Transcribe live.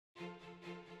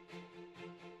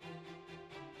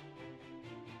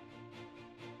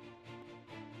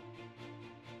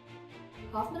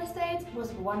Hoffman Estates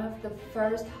was one of the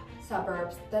first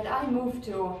suburbs that I moved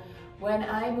to when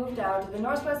I moved out to the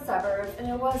northwest suburbs, and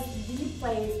it was the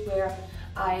place where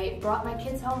I brought my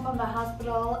kids home from the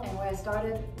hospital and where I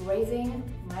started raising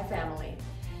my family.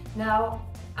 Now,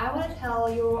 I want to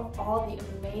tell you all the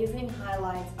amazing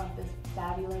highlights of this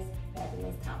fabulous,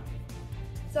 fabulous town.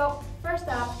 So first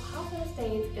up, Hoffman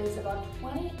Estates is about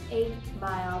 28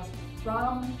 miles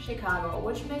from Chicago,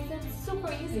 which makes it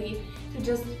super easy to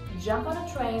just jump on a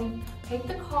train, take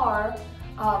the car,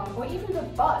 or even the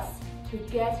bus to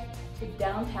get to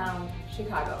downtown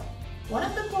Chicago. One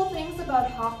of the cool things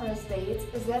about Hoffman Estates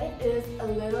is that it is a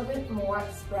little bit more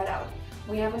spread out.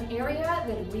 We have an area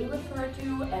that we refer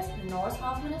to as North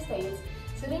Hoffman Estates,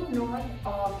 sitting north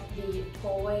of the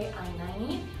tollway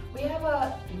I-90. We have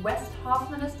a West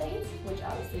Hoffman Estates, which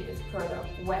obviously is further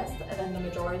west than the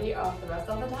majority of the rest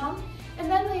of the town. And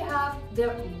then we have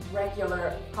the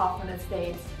regular Hoffman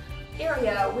Estates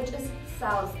area, which is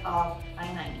south of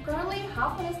I-90. Currently,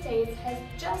 Hoffman Estates has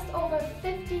just over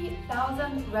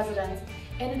 50,000 residents,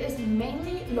 and it is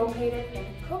mainly located in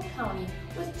Cook County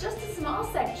with just a small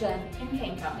section in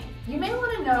Kane County. You may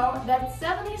want to know that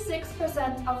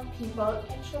 76% of people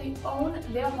actually own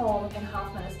their home in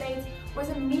Hoffman Estates, with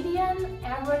a median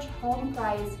average home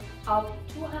price of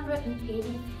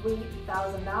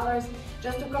 $283,000.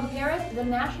 Just to compare it, the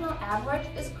national average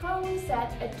is currently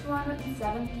set at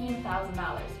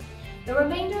 $217,000. The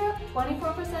remainder,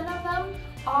 24% of them,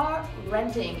 are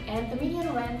renting, and the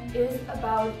median rent is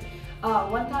about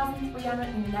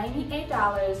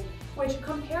 $1,398, which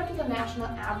compared to the national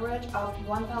average of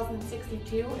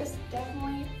 $1,062 is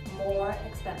definitely more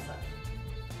expensive.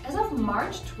 As of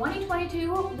March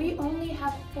 2022, we only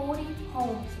have 40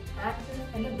 homes active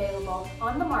and available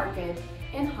on the market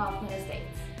in Hoffman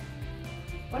Estates.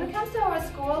 When it comes to our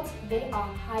schools, they are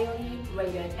highly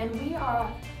rated, and we are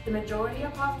the majority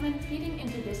of Hoffman feeding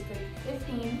into District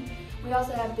 15. We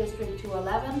also have District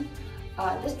 211,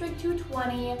 District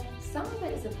 220, some of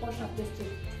it is a portion of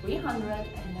District 300,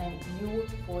 and then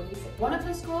U46. One of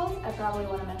the schools I probably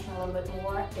want to mention a little bit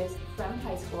more is Fremd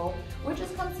High School, which is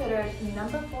considered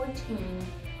number 14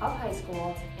 of high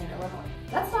schools in Illinois.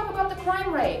 Let's talk about the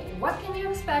crime rate. What can you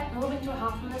expect moving to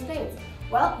Hoffman Estates?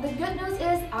 Well, the good news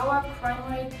is our crime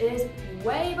rate is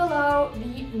way below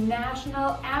the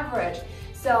national average.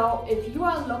 So if you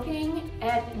are looking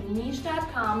at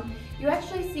niche.com, you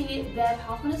actually see that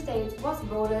Hoffman Estates was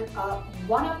voted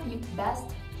one of the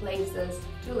best places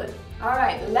to live. All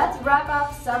right, let's wrap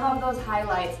up some of those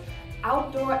highlights.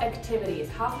 Outdoor activities.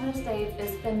 Hoffman Estates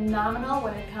is phenomenal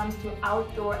when it comes to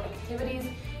outdoor activities.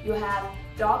 You have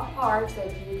dog parks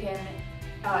that you can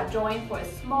join for a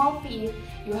small fee.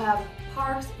 You have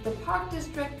parks. The park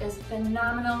district is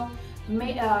phenomenal.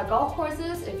 Golf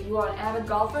courses, if you are an avid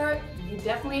golfer, you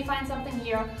definitely find something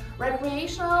here.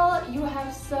 Recreational, you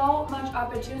have so much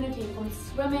opportunity from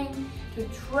swimming to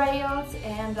trails,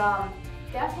 and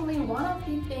definitely one of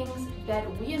the things that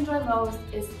we enjoy most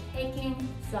is taking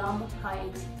some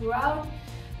hikes throughout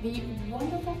the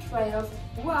wonderful trails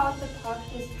throughout the park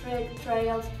district,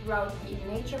 trails throughout the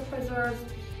nature preserves.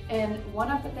 And one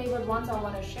of the favorite ones I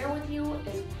want to share with you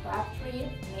is Crabtree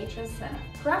Nature Center.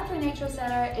 Crabtree Nature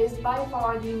Center is by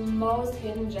far the most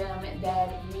hidden gem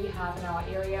that we have in our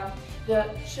area. The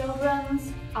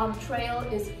children's trail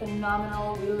is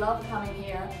phenomenal. We love coming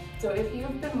here. So if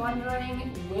you've been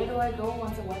wondering, where do I go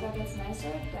once the weather gets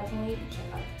nicer, definitely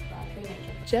check out Crabtree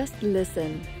Nature. Just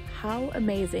listen. How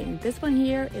amazing. This one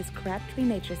here is Crabtree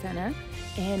Nature Center,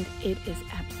 and it is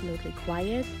absolutely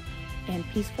quiet and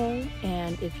peaceful.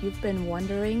 And if you've been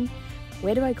wondering,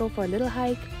 where do I go for a little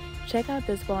hike? Check out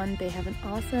this one. They have an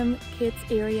awesome kids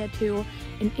area too,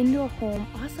 an indoor home,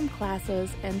 awesome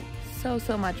classes, and so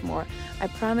much more. I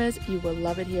promise you will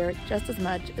love it here just as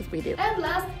much as we do. And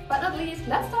last but not least,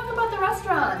 let's talk about the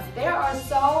restaurants. There are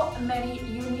so many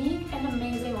unique and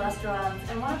amazing restaurants,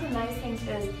 and one of the nice things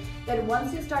is that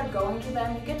once you start going to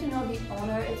them, you get to know the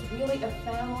owner. It's really a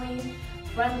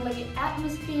family-friendly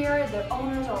atmosphere. The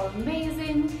owners are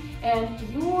amazing, and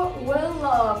you will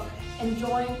love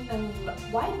enjoying a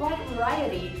wide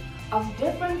variety of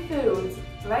different foods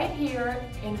right here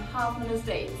in Hoffman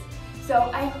Estates.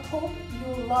 So I hope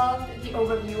you loved the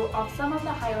overview of some of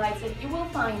the highlights that you will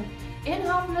find in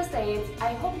Hoffman Estates.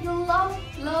 I hope you love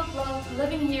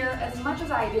living here as much as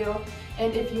I do.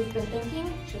 And if you've been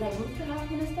thinking, should I move to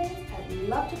Hoffman Estates? I'd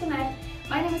love to connect.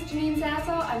 My name is Janine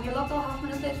Sasso. I'm your local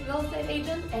Hoffman Estates real estate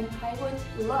agent, and I would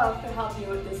love to help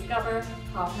you discover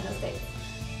Hoffman Estates.